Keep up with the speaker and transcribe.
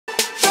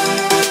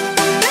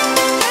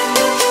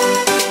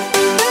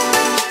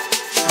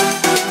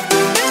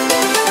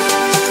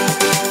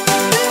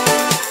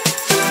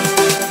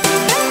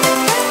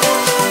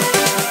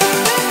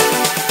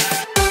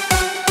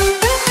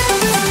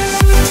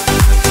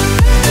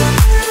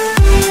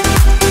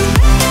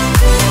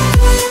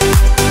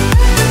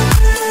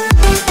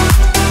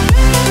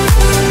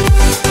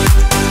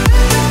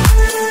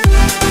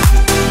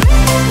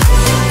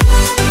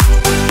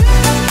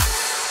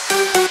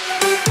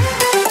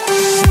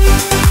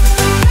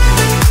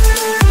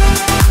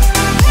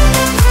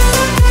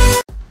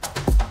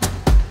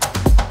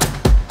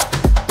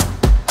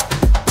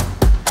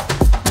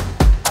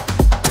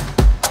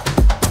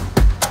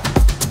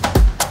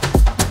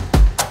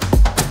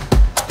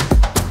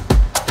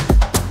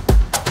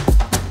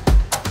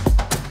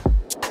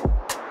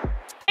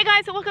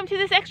guys, and welcome to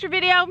this extra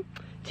video.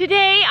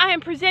 Today I am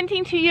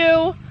presenting to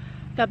you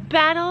the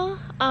battle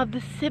of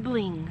the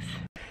siblings.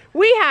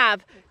 We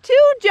have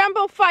two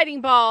jumbo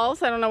fighting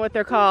balls. I don't know what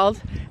they're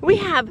called. We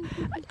have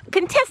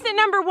contestant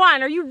number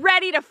 1. Are you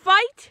ready to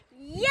fight?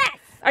 Yes!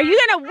 Are you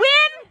gonna win?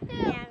 Yeah,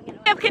 I'm gonna win.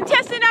 We have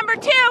contestant number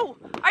 2.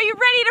 Are you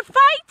ready to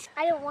fight?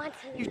 I don't want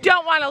to. You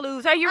don't want to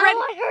lose. Are you ready? I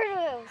want her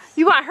to lose.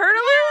 You want her to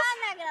lose? I'm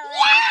not gonna lose.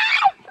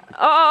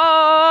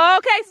 Oh,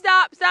 okay,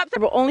 stop.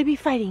 We'll only be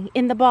fighting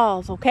in the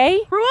balls, okay?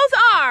 Rules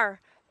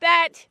are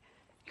that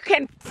you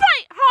can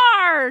fight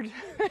hard.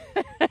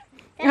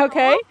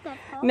 Okay?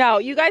 No,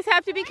 you guys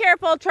have to be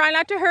careful. Try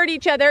not to hurt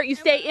each other. You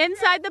stay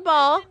inside the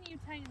ball.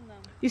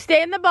 You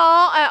stay in the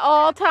ball at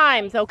all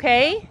times,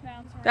 okay?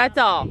 That's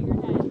all.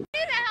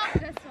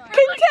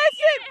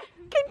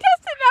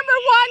 Contestant number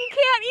 1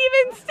 can't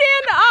even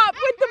stand up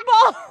with the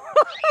ball.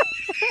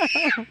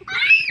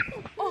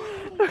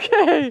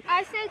 Okay.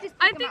 I said just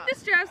I think the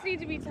straps need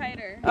to be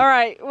tighter. All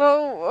right.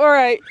 Well, all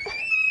right.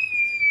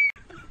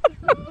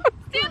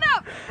 Stand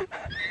up.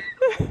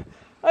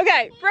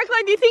 Okay,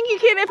 Brooklyn, do you think you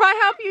can, if I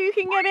help you, you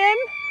can get in?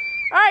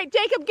 All right,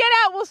 Jacob, get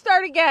out. We'll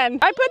start again.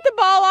 I put the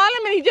ball on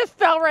him and he just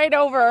fell right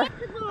over.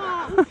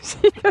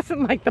 She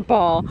doesn't like the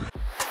ball.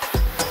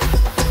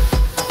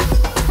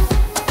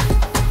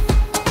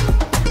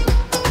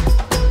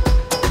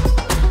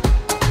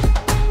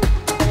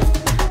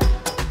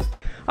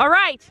 All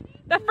right,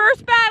 the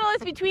first battle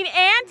is between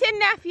aunt and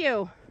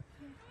nephew.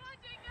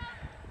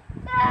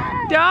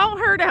 Don't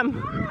hurt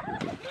him.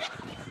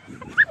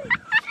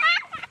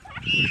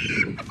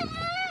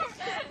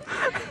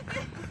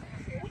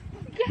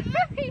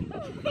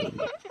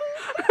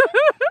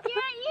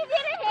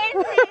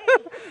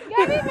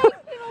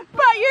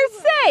 But you're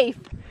safe.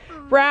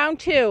 Round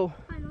 2.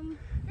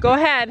 Go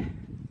ahead.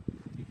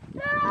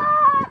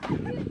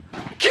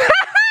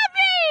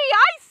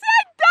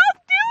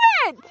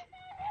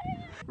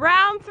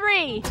 Round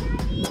 3.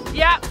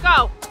 Yep,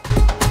 go.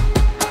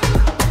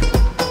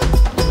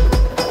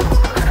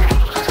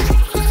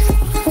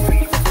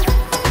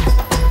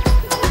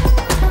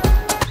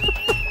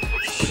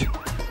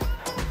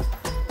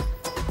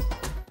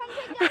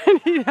 I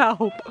need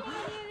help.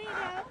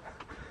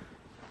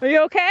 Are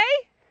you okay?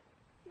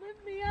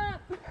 Lift me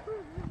up.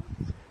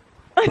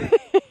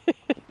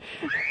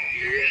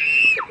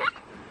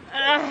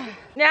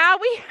 Now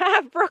we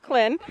have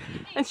Brooklyn,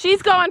 and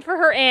she's going for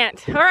her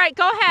aunt. All right,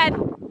 go ahead.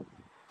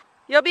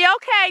 You'll be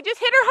okay. Just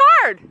hit her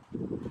hard.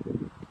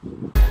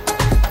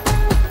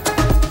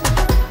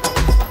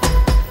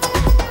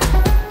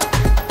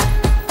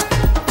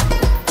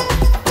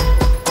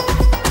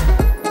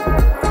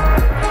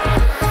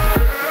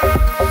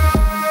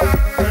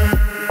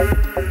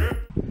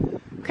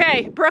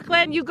 Okay,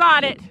 Brooklyn, you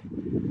got it.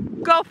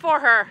 Go for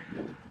her.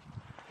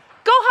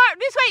 Go hard.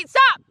 This way.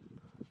 Stop.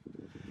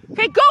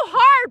 Okay, go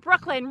hard,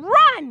 Brooklyn.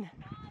 Run.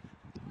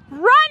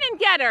 Run and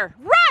get her.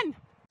 Run.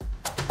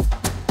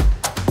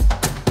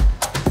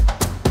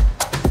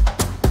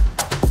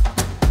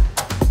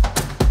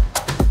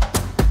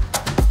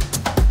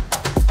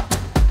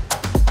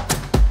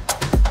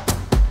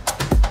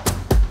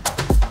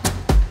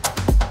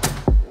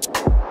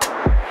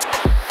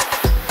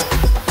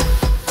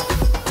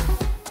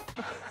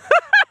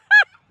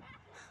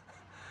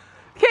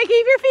 Okay,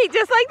 keep your feet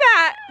just like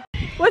that.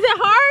 Was it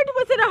hard?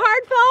 Was it a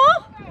hard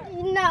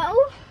fall?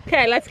 No.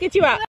 Okay, let's get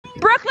you up.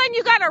 Brooklyn,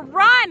 you gotta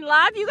run,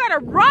 love. You gotta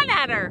run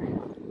at her.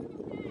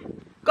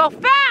 Go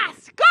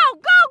fast. Go,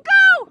 go,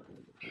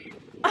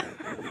 go.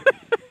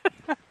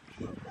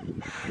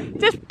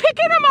 Just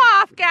picking them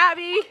off,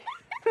 Gabby.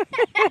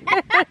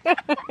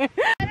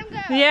 Let him go.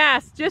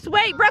 Yes, just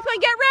wait. Brooklyn,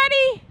 get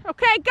ready.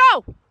 Okay,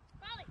 go.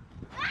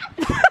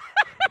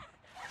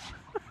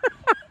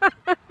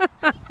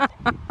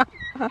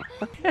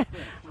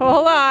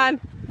 Hold on.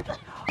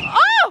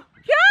 Oh,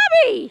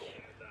 Gabby!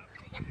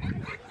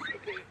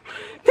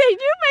 They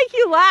do make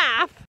you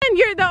laugh. And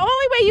you're the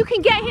only way you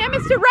can get him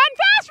is to run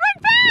fast, run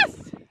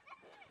fast!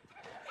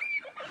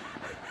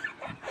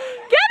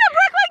 Get him,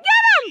 Brooklyn,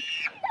 get him!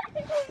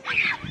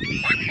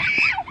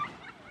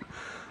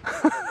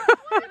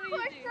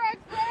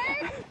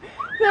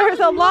 There's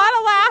a lot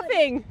of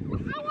laughing.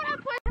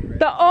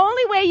 The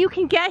only way you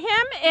can get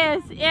him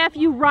is if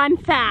you run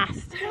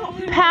fast.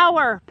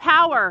 Power,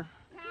 power.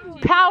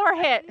 Power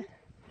hit.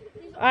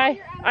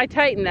 I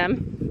tighten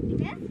them.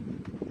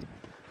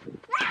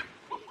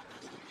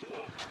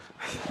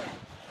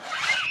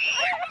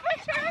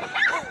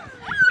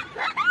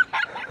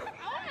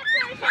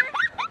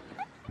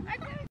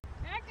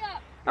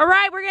 All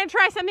right, we're gonna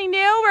try something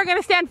new. We're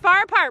gonna stand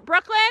far apart,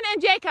 Brooklyn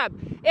and Jacob.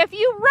 If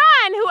you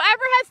run,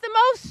 whoever has the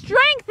most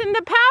strength and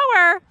the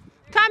power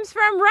comes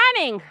from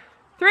running.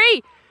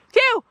 3,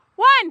 2,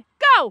 1,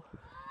 go.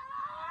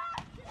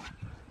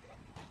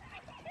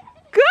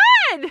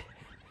 Good.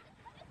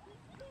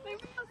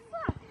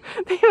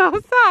 They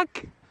both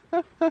suck.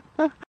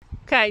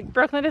 Okay,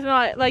 Brooklyn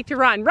doesn't like to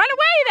run. Run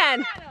away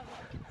then.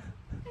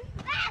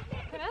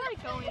 Can I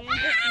like go in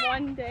just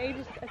one day,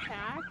 just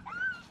attack?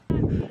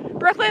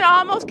 Brooklyn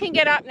almost can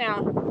get up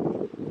now.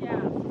 Yeah,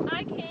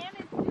 I can.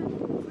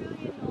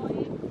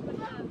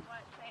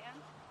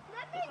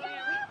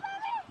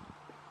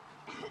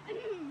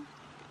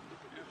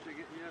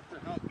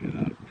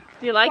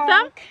 Do you like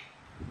them?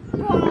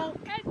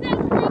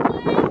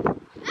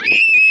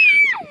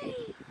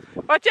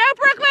 Watch out,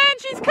 Brooklyn!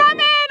 She's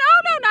coming!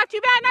 Oh no, not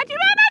too bad, not too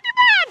bad, not too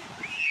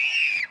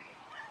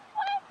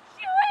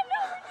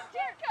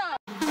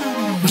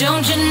bad!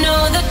 Don't